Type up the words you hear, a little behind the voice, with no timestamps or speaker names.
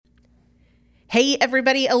Hey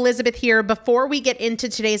everybody, Elizabeth here. Before we get into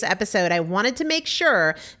today's episode, I wanted to make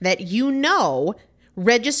sure that you know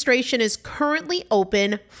registration is currently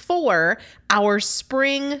open for our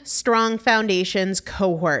Spring Strong Foundations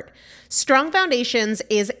cohort. Strong Foundations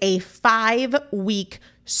is a 5-week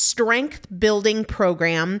strength building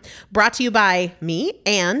program brought to you by me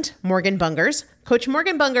and Morgan Bungers. Coach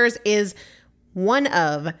Morgan Bungers is one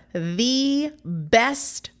of the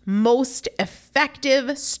best, most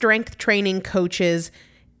effective strength training coaches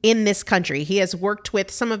in this country. He has worked with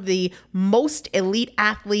some of the most elite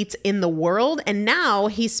athletes in the world, and now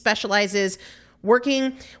he specializes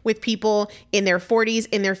working with people in their 40s,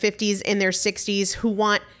 in their 50s, in their 60s who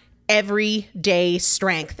want everyday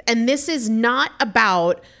strength. And this is not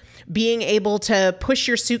about being able to push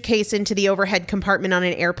your suitcase into the overhead compartment on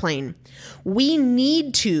an airplane. We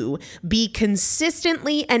need to be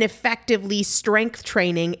consistently and effectively strength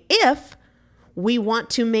training if we want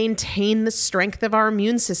to maintain the strength of our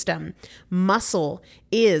immune system. Muscle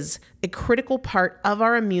is a critical part of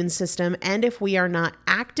our immune system, and if we are not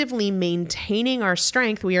actively maintaining our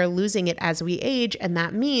strength, we are losing it as we age, and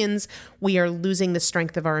that means we are losing the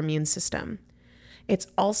strength of our immune system. It's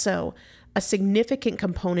also a significant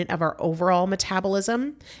component of our overall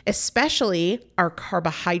metabolism, especially our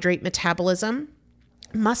carbohydrate metabolism.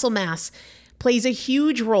 Muscle mass plays a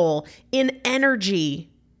huge role in energy,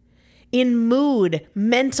 in mood,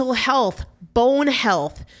 mental health, bone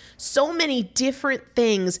health, so many different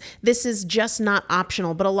things. This is just not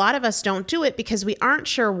optional, but a lot of us don't do it because we aren't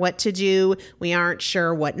sure what to do. We aren't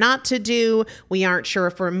sure what not to do. We aren't sure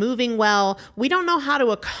if we're moving well. We don't know how to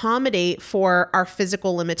accommodate for our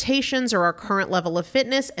physical limitations or our current level of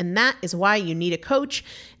fitness, and that is why you need a coach,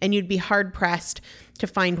 and you'd be hard-pressed to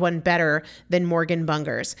find one better than Morgan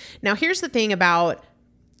Bungers. Now, here's the thing about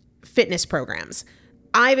fitness programs.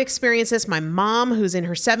 I've experienced this. My mom, who's in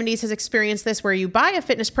her 70s, has experienced this, where you buy a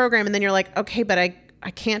fitness program and then you're like, okay, but I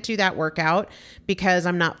can't do that workout because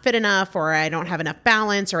I'm not fit enough, or I don't have enough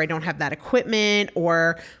balance, or I don't have that equipment,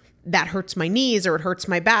 or that hurts my knees, or it hurts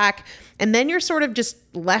my back. And then you're sort of just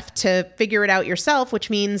left to figure it out yourself, which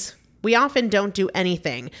means we often don't do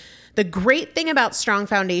anything. The great thing about Strong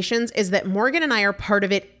Foundations is that Morgan and I are part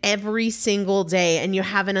of it every single day, and you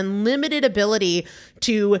have an unlimited ability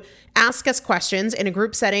to ask us questions in a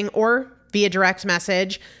group setting or via direct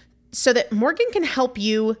message so that Morgan can help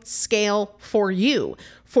you scale for you,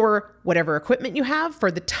 for whatever equipment you have, for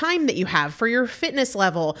the time that you have, for your fitness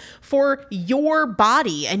level, for your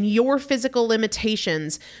body and your physical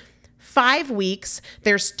limitations. 5 weeks,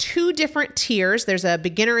 there's 2 different tiers. There's a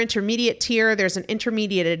beginner intermediate tier. There's an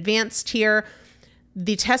intermediate advanced tier.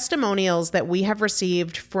 The testimonials that we have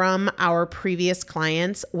received from our previous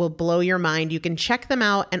clients will blow your mind. You can check them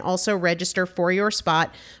out and also register for your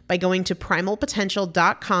spot by going to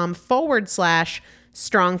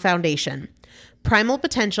primalpotential.com/strong foundation.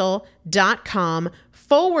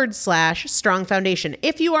 primalpotential.com/strong foundation.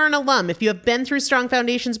 If you are an alum, if you have been through Strong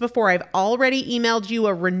Foundations before, I've already emailed you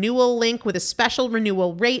a renewal link with a special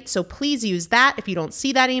renewal rate, so please use that. If you don't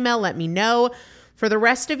see that email, let me know. For the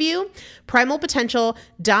rest of you,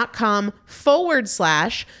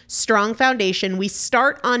 primalpotential.com/strong foundation. We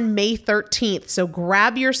start on May 13th, so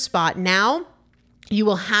grab your spot now. You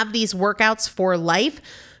will have these workouts for life.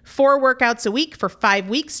 4 workouts a week for 5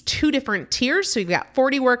 weeks, 2 different tiers. So you've got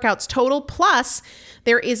 40 workouts total. Plus,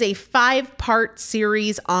 there is a 5-part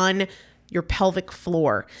series on your pelvic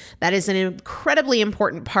floor. That is an incredibly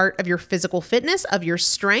important part of your physical fitness, of your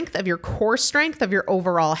strength, of your core strength, of your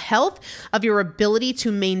overall health, of your ability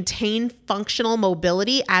to maintain functional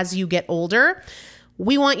mobility as you get older.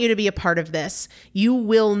 We want you to be a part of this. You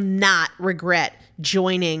will not regret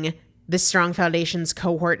joining the Strong Foundations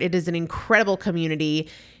cohort. It is an incredible community.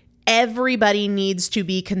 Everybody needs to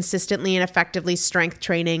be consistently and effectively strength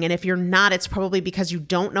training. And if you're not, it's probably because you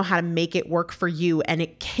don't know how to make it work for you. And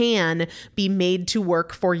it can be made to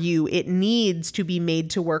work for you. It needs to be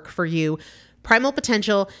made to work for you.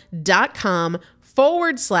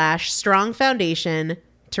 primalpotential.com/strong foundation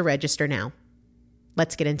to register now.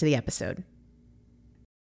 Let's get into the episode.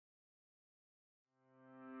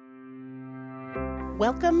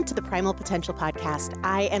 Welcome to the Primal Potential Podcast.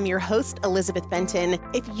 I am your host, Elizabeth Benton.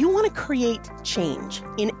 If you want to create change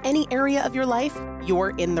in any area of your life, you're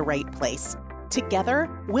in the right place. Together,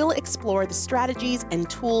 we'll explore the strategies and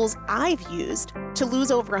tools I've used to lose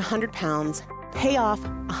over 100 pounds, pay off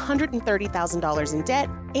 $130,000 in debt,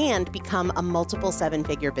 and become a multiple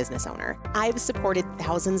 7-figure business owner. I've supported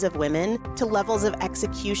thousands of women to levels of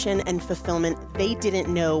execution and fulfillment they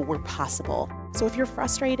didn't know were possible. So if you're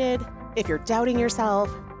frustrated, if you're doubting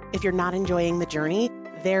yourself, if you're not enjoying the journey,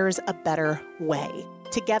 there's a better way.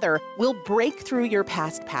 Together, we'll break through your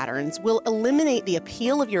past patterns, we'll eliminate the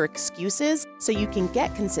appeal of your excuses so you can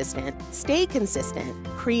get consistent, stay consistent,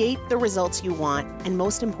 create the results you want, and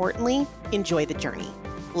most importantly, enjoy the journey.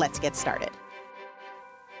 Let's get started.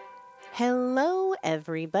 Hello,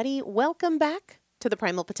 everybody. Welcome back to the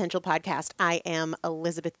Primal Potential Podcast. I am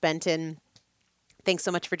Elizabeth Benton. Thanks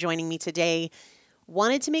so much for joining me today.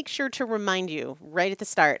 Wanted to make sure to remind you right at the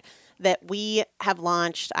start that I have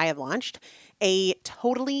launched a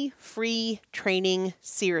totally free training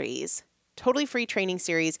series.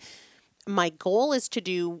 My goal is to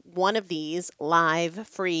do one of these live,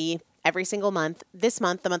 free, every single month. This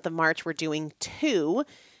month, the month of March, we're doing 2,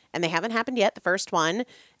 and they haven't happened yet. The first one,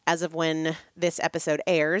 as of when this episode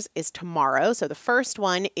airs, is tomorrow. So the first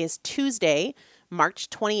one is Tuesday, March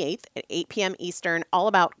 28th at 8 p.m. Eastern, all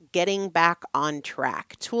about getting back on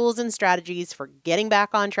track. Tools and strategies for getting back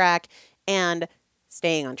on track and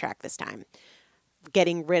staying on track this time.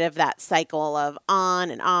 Getting rid of that cycle of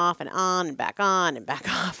on and off and on and back on and back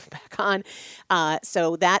off and back on.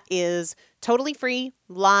 So that is totally free,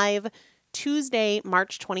 live, Tuesday,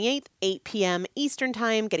 March 28th, 8 p.m. Eastern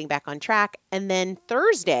Time, getting back on track. And then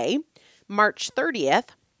Thursday, March 30th,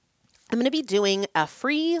 I'm going to be doing a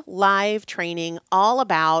free live training all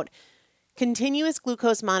about continuous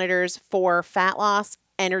glucose monitors for fat loss,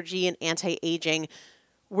 energy, and anti-aging.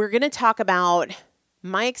 We're going to talk about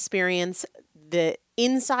my experience, the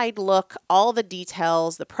inside look, all the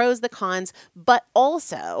details, the pros, the cons, but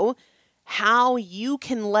also how you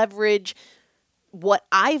can leverage what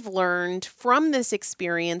I've learned from this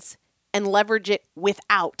experience and leverage it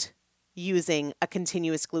without using a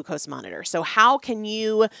continuous glucose monitor. So how can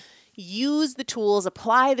you use the tools,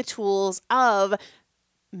 apply the tools of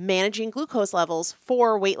managing glucose levels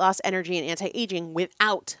for weight loss, energy, and anti-aging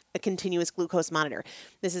without a continuous glucose monitor?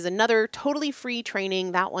 This is another totally free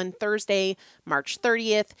training. That one Thursday, March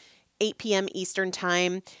 30th, 8 p.m. Eastern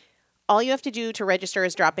Time. All you have to do to register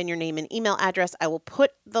is drop in your name and email address. I will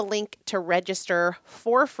put the link to register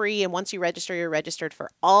for free. And once you register, you're registered for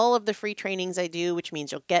all of the free trainings I do, which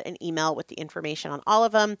means you'll get an email with the information on all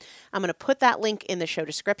of them. I'm going to put that link in the show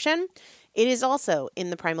description. It is also in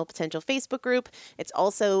the Primal Potential Facebook group. It's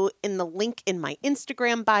also in the link in my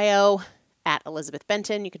Instagram bio at Elizabeth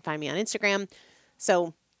Benton. You can find me on Instagram.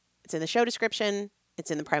 So it's in the show description.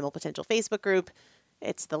 It's in the Primal Potential Facebook group.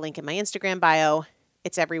 It's the link in my Instagram bio.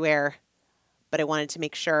 It's everywhere, but I wanted to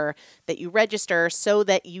make sure that you register so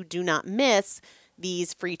that you do not miss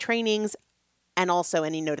these free trainings and also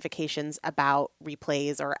any notifications about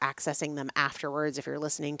replays or accessing them afterwards if you're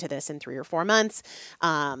listening to this in 3 or 4 months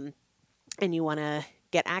and you want to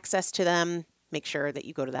get access to them. Make sure that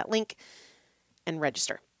you go to that link and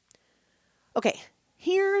register. Okay.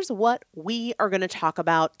 Here's what we are going to talk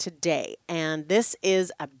about today. And this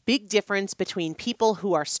is a big difference between people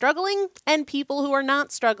who are struggling and people who are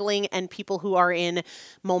not struggling and people who are in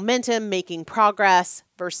momentum, making progress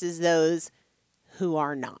versus those who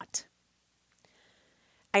are not.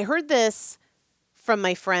 I heard this from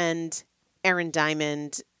my friend Erin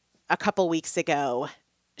Diamond a couple weeks ago.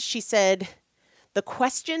 She said, the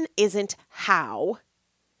question isn't how,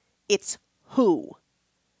 it's who.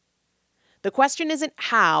 The question isn't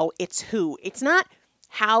how, it's who. It's not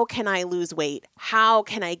how can I lose weight? How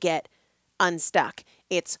can I get unstuck?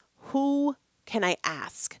 It's who can I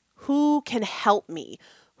ask? Who can help me?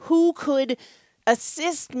 Who could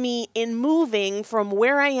assist me in moving from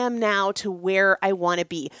where I am now to where I want to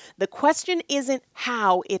be? The question isn't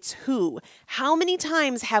how, it's who. How many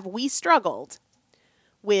times have we struggled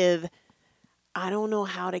with, I don't know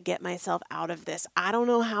how to get myself out of this. I don't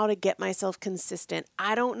know how to get myself consistent.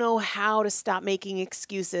 I don't know how to stop making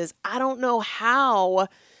excuses. I don't know how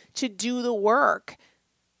to do the work.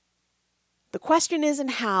 The question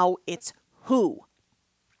isn't how, it's who.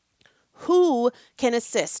 Who can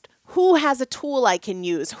assist? Who has a tool I can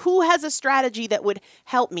use? Who has a strategy that would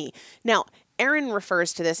help me? Now, Erin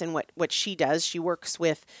refers to this in what she does. She works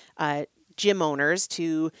with gym owners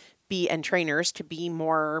and trainers to be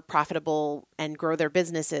more profitable and grow their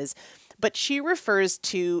businesses. But she refers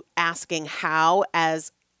to asking how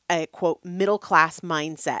as a, quote, middle-class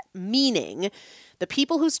mindset, meaning the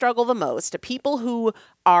people who struggle the most, the people who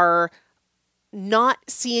are not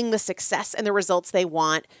seeing the success and the results they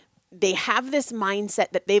want, they have this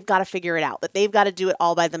mindset that they've got to figure it out, that they've got to do it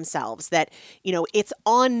all by themselves, that, it's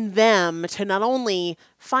on them to not only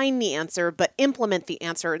find the answer, but implement the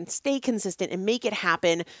answer and stay consistent and make it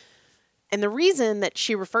happen. And the reason that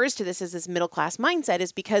she refers to this as this middle-class mindset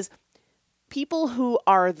is because people who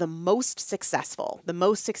are the most successful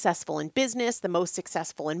in business, the most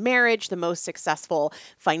successful in marriage, the most successful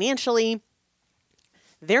financially,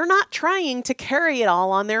 they're not trying to carry it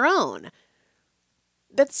all on their own.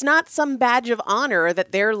 That's not some badge of honor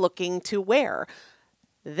that they're looking to wear.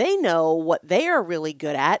 They know what they are really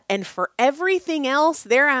good at, and for everything else,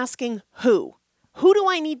 they're asking who? Who do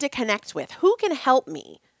I need to connect with? Who can help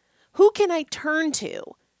me? Who can I turn to?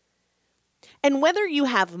 And whether you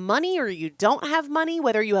have money or you don't have money,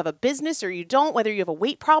 whether you have a business or you don't, whether you have a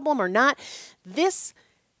weight problem or not, this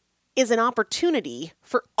is an opportunity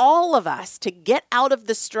for all of us to get out of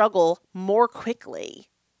the struggle more quickly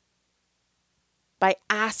by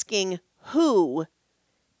asking who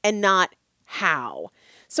and not how.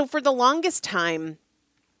 So for the longest time,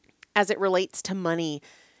 as it relates to money,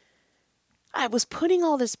 I was putting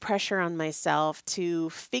all this pressure on myself to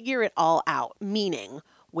figure it all out, meaning,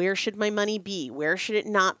 where should my money be? Where should it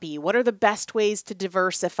not be? What are the best ways to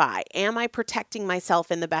diversify? Am I protecting myself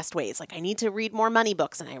in the best ways? Like, I need to read more money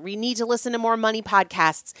books and I need to listen to more money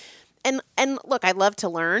podcasts. And look, I love to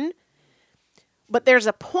learn, but there's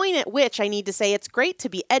a point at which I need to say it's great to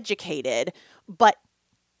be educated, but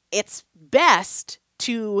it's best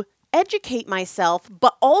to educate myself,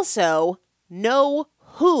 but also know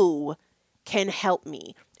who can help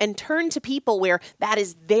me and turn to people where that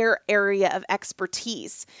is their area of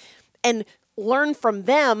expertise and learn from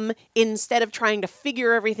them instead of trying to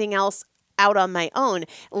figure everything else out on my own.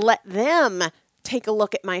 Let them take a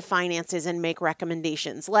look at my finances and make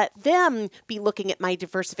recommendations. Let them be looking at my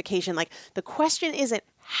diversification. Like, the question isn't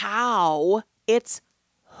how, it's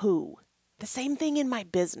who. The same thing in my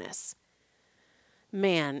business.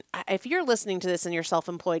 Man, if you're listening to this and you're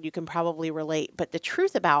self-employed, you can probably relate. But the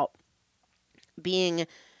truth about being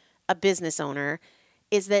a business owner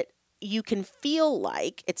is that you can feel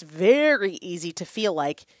like, it's very easy to feel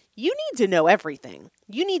like you need to know everything.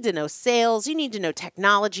 You need to know sales. You need to know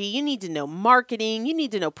technology. You need to know marketing. You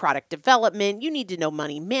need to know product development. You need to know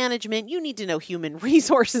money management. You need to know human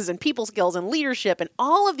resources and people skills and leadership and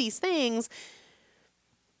all of these things.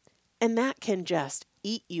 And that can just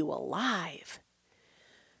eat you alive.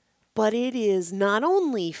 But it is not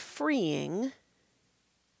only freeing,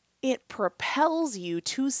 it propels you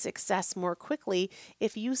to success more quickly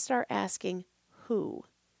if you start asking who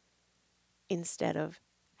instead of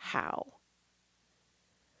how.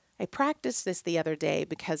 I practiced this the other day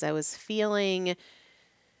because I was feeling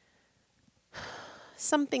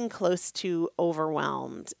something close to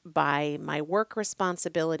overwhelmed by my work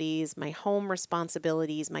responsibilities, my home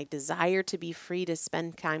responsibilities, my desire to be free to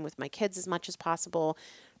spend time with my kids as much as possible,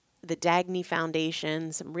 the Dagny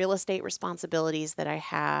Foundation, some real estate responsibilities that I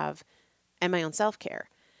have, and my own self-care.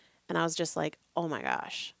 And I was just like, oh my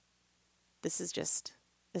gosh, this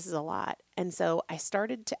is a lot. And so I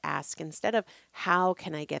started to ask, instead of how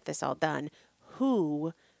can I get this all done,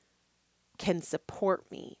 who can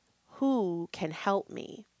support me? Who can help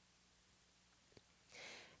me?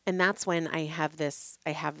 And that's when I have this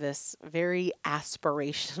very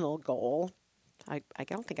aspirational goal. I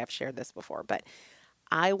don't think I've shared this before, but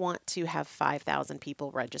I want to have 5,000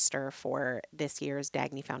 people register for this year's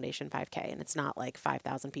Dagny Foundation 5K. And it's not like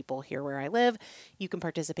 5,000 people here where I live. You can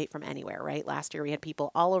participate from anywhere, right? Last year we had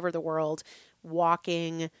people all over the world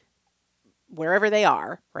walking wherever they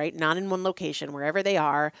are, right? Not in one location, wherever they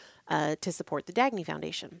are, to support the Dagny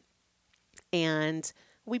Foundation. And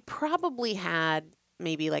we probably had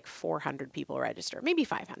maybe like 400 people register, maybe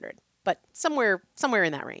 500, but somewhere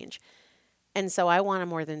in that range. And so I want to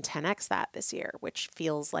more than 10x that this year, which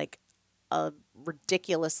feels like a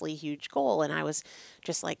ridiculously huge goal. And I was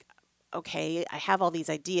just like, okay, I have all these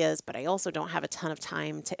ideas, but I also don't have a ton of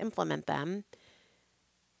time to implement them.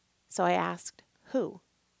 So I asked, who?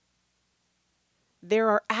 There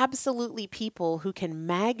are absolutely people who can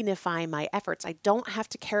magnify my efforts. I don't have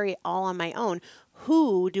to carry it all on my own.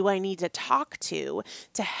 Who do I need to talk to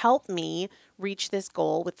help me reach this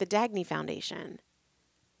goal with the Dagny Foundation?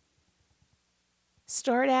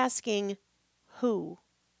 Start asking who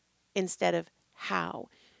instead of how.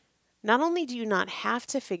 Not only do you not have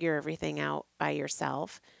to figure everything out by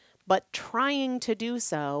yourself, but trying to do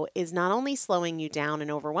so is not only slowing you down and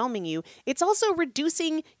overwhelming you, it's also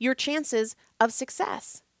reducing your chances of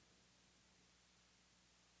success.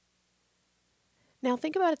 Now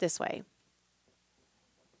think about it this way.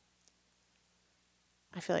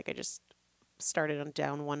 I feel like I just started on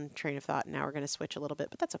down one train of thought and now we're going to switch a little bit,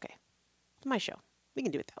 but that's okay. It's my show. We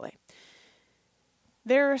can do it that way.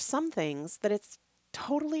 There are some things that it's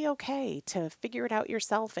totally okay to figure it out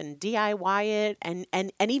yourself and DIY it and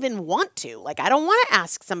even want to. Like, I don't want to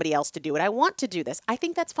ask somebody else to do it. I want to do this. I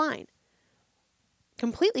think that's fine.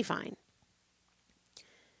 Completely fine.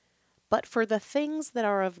 But for the things that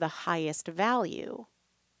are of the highest value,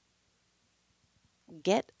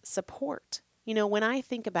 get support. When I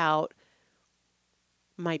think about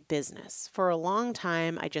my business, for a long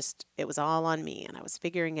time, it was all on me and I was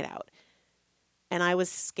figuring it out. And I was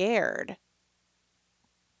scared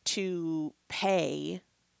to pay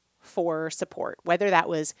for support, whether that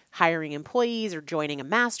was hiring employees or joining a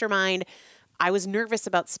mastermind. I was nervous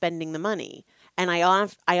about spending the money. And I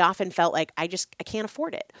often felt like I can't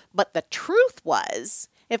afford it. But the truth was,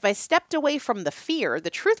 if I stepped away from the fear, the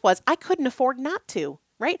truth was I couldn't afford not to,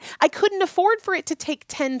 right? I couldn't afford for it to take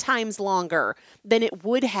 10 times longer than it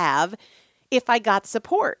would have if I got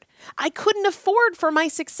support. I couldn't afford for my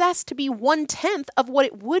success to be 1/10 of what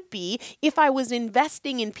it would be if I was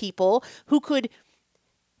investing in people who could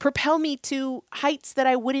propel me to heights that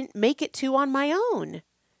I wouldn't make it to on my own.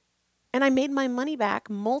 And I made my money back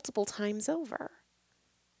multiple times over.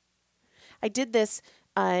 I did this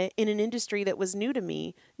in an industry that was new to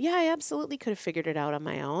me. Yeah, I absolutely could have figured it out on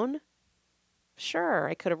my own. Sure,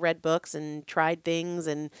 I could have read books and tried things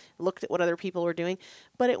and looked at what other people were doing,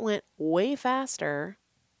 but it went way faster.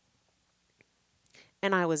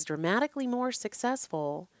 And I was dramatically more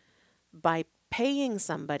successful by paying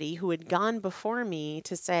somebody who had gone before me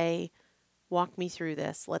to say, walk me through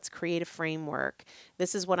this. Let's create a framework.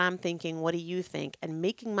 This is what I'm thinking. What do you think? And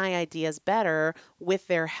making my ideas better with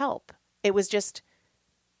their help. It was just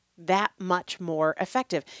that much more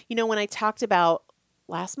effective. When I talked about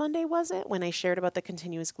last Monday, was it? When I shared about the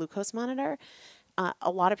continuous glucose monitor,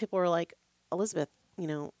 a lot of people were like, Elizabeth,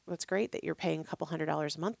 it's great that you're paying a couple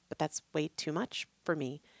 $100s a month, but that's way too much for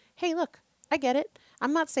me. Hey, look, I get it.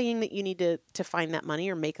 I'm not saying that you need to find that money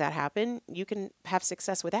or make that happen. You can have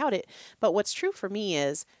success without it. But what's true for me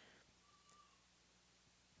is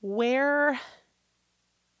where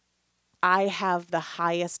I have the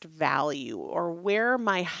highest value or where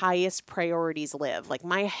my highest priorities live, like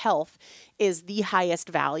my health is the highest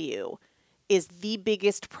value, is the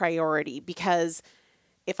biggest priority, because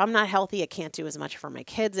if I'm not healthy, I can't do as much for my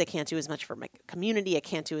kids. I can't do as much for my community. I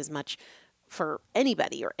can't do as much for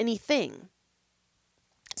anybody or anything.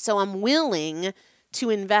 So I'm willing to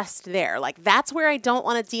invest there. Like, that's where I don't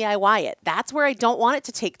want to DIY it. That's where I don't want it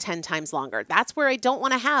to take 10 times longer. That's where I don't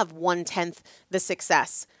want to have 1/10 the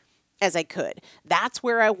success as I could. That's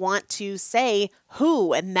where I want to say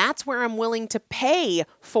who, and that's where I'm willing to pay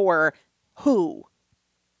for who.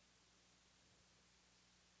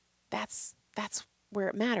 That's where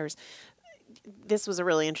it matters. This was a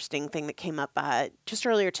really interesting thing that came up just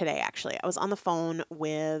earlier today, actually. I was on the phone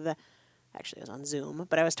with, actually I was on Zoom,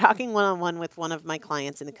 but I was talking one-on-one with one of my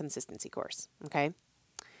clients in the consistency course, okay?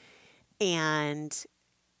 And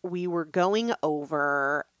we were going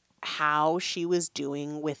over how she was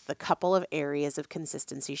doing with the couple of areas of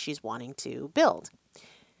consistency she's wanting to build.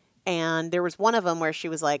 And there was one of them where she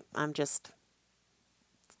was like, I'm just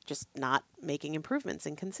not making improvements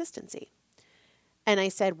in consistency. And I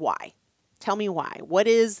said, why? Tell me why. What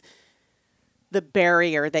is the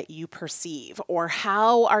barrier that you perceive? Or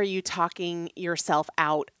how are you talking yourself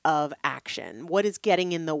out of action? What is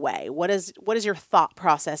getting in the way? What does your thought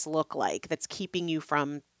process look like that's keeping you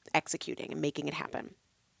from executing and making it happen?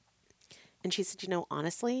 And she said,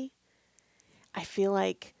 honestly, I feel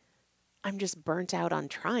like I'm just burnt out on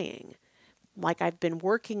trying. Like, I've been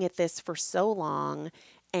working at this for so long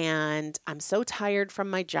and I'm so tired from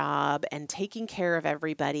my job and taking care of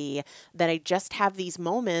everybody that I just have these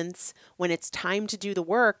moments when it's time to do the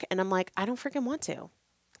work and I'm like, I don't freaking want to.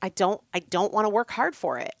 I don't want to work hard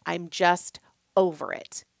for it. I'm just over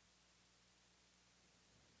it.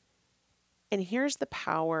 And here's the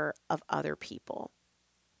power of other people.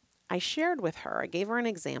 I shared with her, I gave her an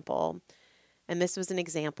example, and this was an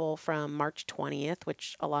example from March 20th,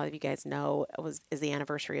 which a lot of you guys know is the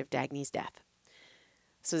anniversary of Dagny's death.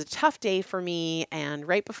 So it was a tough day for me, and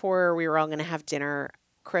right before we were all going to have dinner,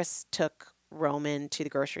 Chris took Roman to the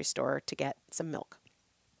grocery store to get some milk.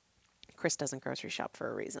 Chris doesn't grocery shop for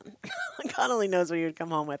a reason. God only knows what he would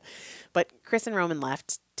come home with. But Chris and Roman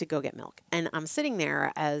left to go get milk, and I'm sitting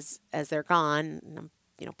there as they're gone, and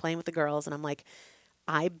I'm playing with the girls, and I'm like,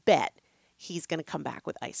 I bet he's going to come back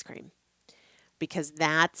with ice cream. Because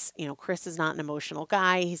that's, Chris is not an emotional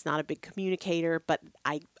guy. He's not a big communicator, but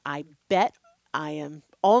I bet, I am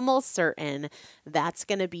almost certain that's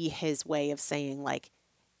going to be his way of saying, like,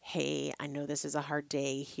 hey, I know this is a hard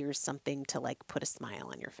day. Here's something to, like, put a smile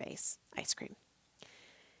on your face. Ice cream.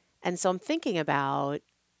 And so I'm thinking about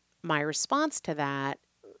my response to that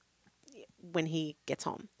when he gets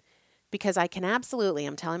home. Because I'm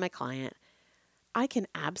telling my client, I can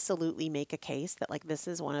absolutely make a case that, like, this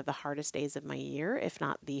is one of the hardest days of my year, if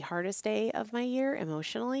not the hardest day of my year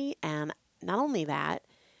emotionally. And not only that,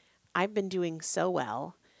 I've been doing so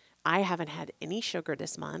well. I haven't had any sugar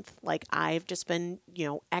this month. Like I've just been,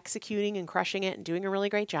 executing and crushing it and doing a really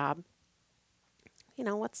great job.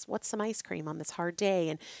 What's some ice cream on this hard day?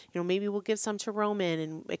 And, maybe we'll give some to Roman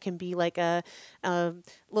and it can be like a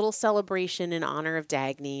little celebration in honor of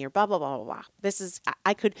Dagny or blah, blah, blah, blah,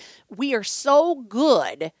 blah. We are so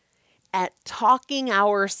good at talking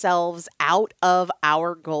ourselves out of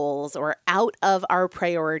our goals or out of our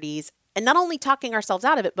priorities. And not only talking ourselves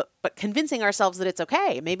out of it, but convincing ourselves that it's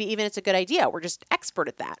okay. Maybe even it's a good idea. We're just expert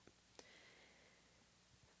at that.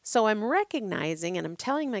 So I'm recognizing, and I'm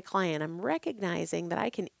telling my client, I'm recognizing that I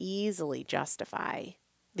can easily justify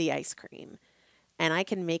the ice cream and I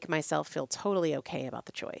can make myself feel totally okay about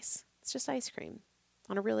the choice. It's just ice cream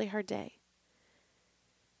on a really hard day.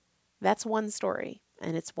 That's one story,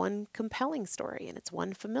 and it's one compelling story, and it's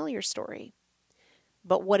one familiar story.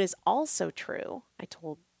 But what is also true, I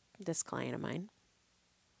told this client of mine,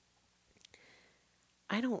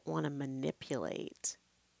 I don't want to manipulate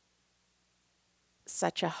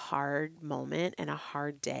such a hard moment and a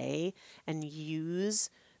hard day and use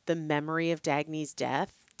the memory of Dagny's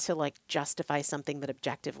death to justify something that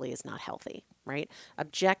objectively is not healthy, right?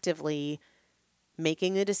 Objectively,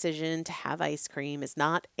 making a decision to have ice cream is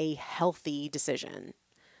not a healthy decision.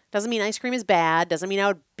 Doesn't mean ice cream is bad. Doesn't mean I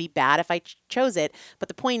would be bad if I chose it. But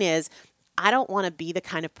the point is, I don't want to be the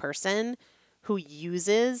kind of person who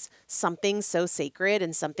uses something so sacred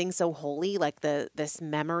and something so holy like this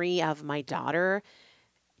memory of my daughter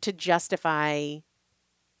to justify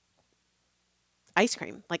ice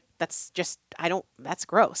cream. That's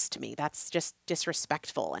gross to me. That's just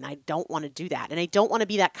disrespectful. And I don't want to do that. And I don't want to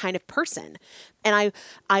be that kind of person. And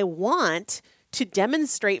I want to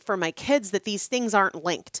demonstrate for my kids that these things aren't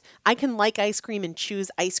linked. I can like ice cream and choose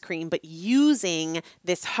ice cream, but using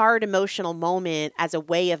this hard emotional moment as a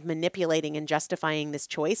way of manipulating and justifying this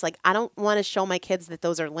choice, I don't want to show my kids that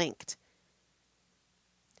those are linked.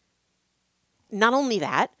 Not only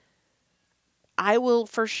that, I will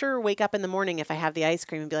for sure wake up in the morning if I have the ice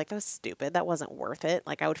cream and be like, that was stupid. That wasn't worth it.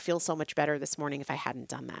 I would feel so much better this morning if I hadn't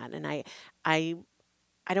done that. And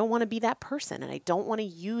I don't want to be that person, and I don't want to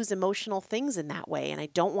use emotional things in that way, and I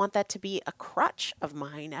don't want that to be a crutch of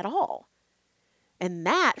mine at all. And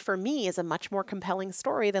that, for me, is a much more compelling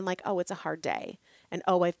story than oh, it's a hard day, and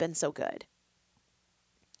oh, I've been so good.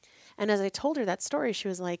 And as I told her that story, she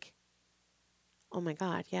was like, oh my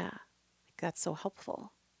God, yeah, that's so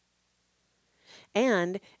helpful.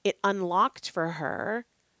 And it unlocked for her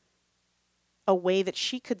a way that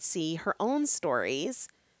she could see her own stories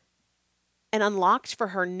and unlocked for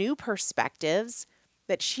her new perspectives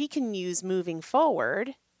that she can use moving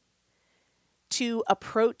forward to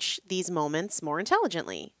approach these moments more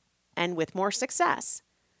intelligently and with more success.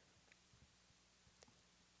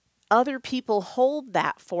 Other people hold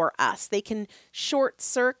that for us. They can short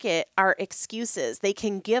circuit our excuses. They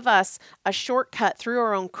can give us a shortcut through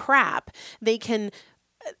our own crap. They can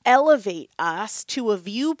elevate us to a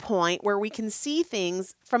viewpoint where we can see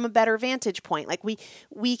things from a better vantage point.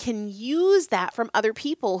 We can use that from other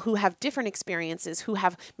people who have different experiences, who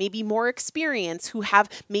have maybe more experience, who have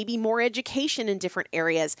maybe more education in different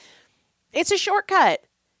areas. It's a shortcut.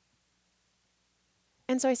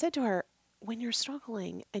 And so I said to her, when you're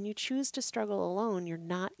struggling and you choose to struggle alone, you're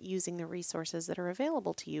not using the resources that are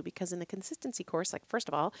available to you, because in the consistency course, first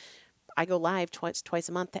of all, I go live twice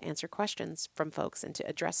a month to answer questions from folks and to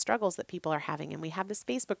address struggles that people are having. And we have this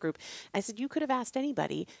Facebook group. I said, you could have asked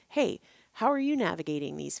anybody, hey, how are you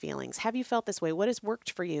navigating these feelings? Have you felt this way? What has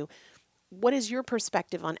worked for you? What is your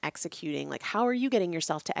perspective on executing? How are you getting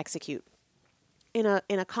yourself to execute? In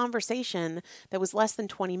a conversation that was less than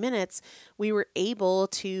 20 minutes, we were able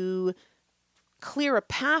to clear a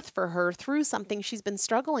path for her through something she's been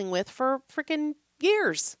struggling with for freaking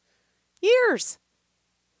years.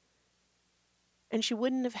 And she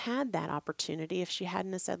wouldn't have had that opportunity if she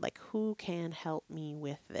hadn't have said, who can help me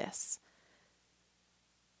with this?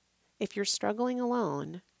 If you're struggling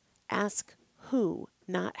alone, ask who,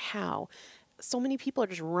 not how. So many people are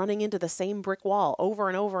just running into the same brick wall over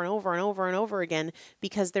and over and over and over and over again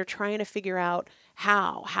because they're trying to figure out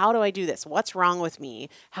how. How do I do this? What's wrong with me?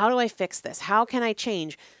 How do I fix this? How can I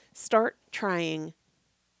change? Start trying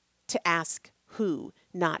to ask who,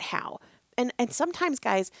 not how. And sometimes,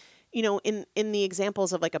 guys, in the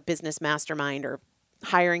examples of a business mastermind or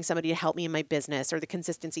hiring somebody to help me in my business or the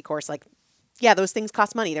consistency course, yeah, those things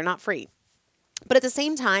cost money. They're not free. But at the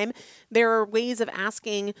same time, there are ways of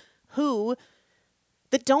asking who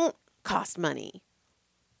that don't cost money,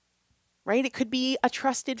 right? It could be a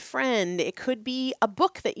trusted friend. It could be a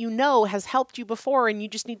book that has helped you before, and you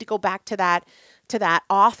just need to go back to that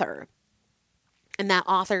author and that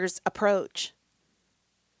author's approach.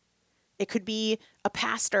 It could be a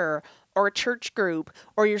pastor or a church group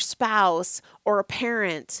or your spouse or a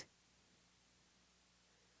parent.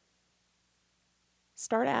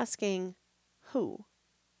 Start asking who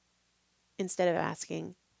instead of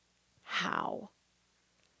asking how.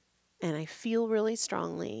 And I feel really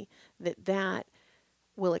strongly that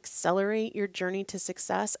will accelerate your journey to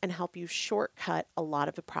success and help you shortcut a lot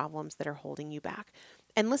of the problems that are holding you back.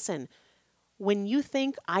 And listen, when you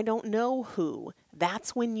think, I don't know who,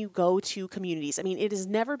 that's when you go to communities. I mean, it has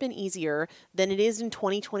never been easier than it is in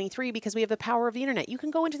 2023 because we have the power of the internet. You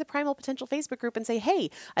can go into the Primal Potential Facebook group and say,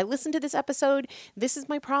 hey, I listened to this episode. This is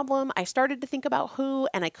my problem. I started to think about who,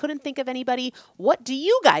 and I couldn't think of anybody. What do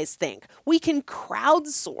you guys think? We can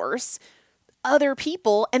crowdsource other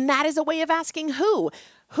people, and that is a way of asking who.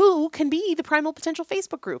 Who can be the Primal Potential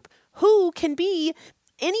Facebook group? Who can be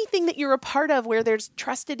anything that you're a part of where there's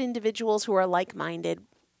trusted individuals who are like-minded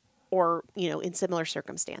or, in similar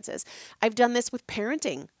circumstances. I've done this with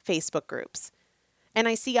parenting Facebook groups, and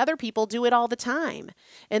I see other people do it all the time.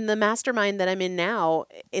 In the mastermind that I'm in now,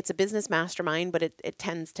 it's a business mastermind, but it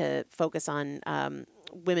tends to focus on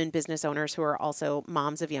women business owners who are also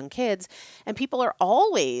moms of young kids, and people are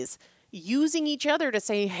always using each other to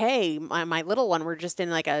say, hey, my little one, we're just in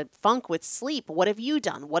like a funk with sleep. What have you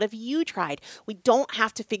done? What have you tried? We don't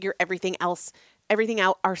have to figure everything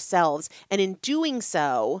out ourselves. And in doing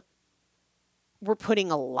so, we're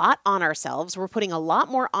putting a lot on ourselves. We're putting a lot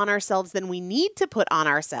more on ourselves than we need to put on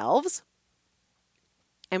ourselves.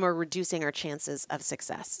 And we're reducing our chances of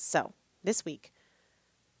success. So this week,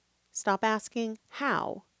 stop asking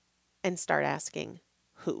how and start asking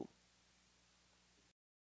who.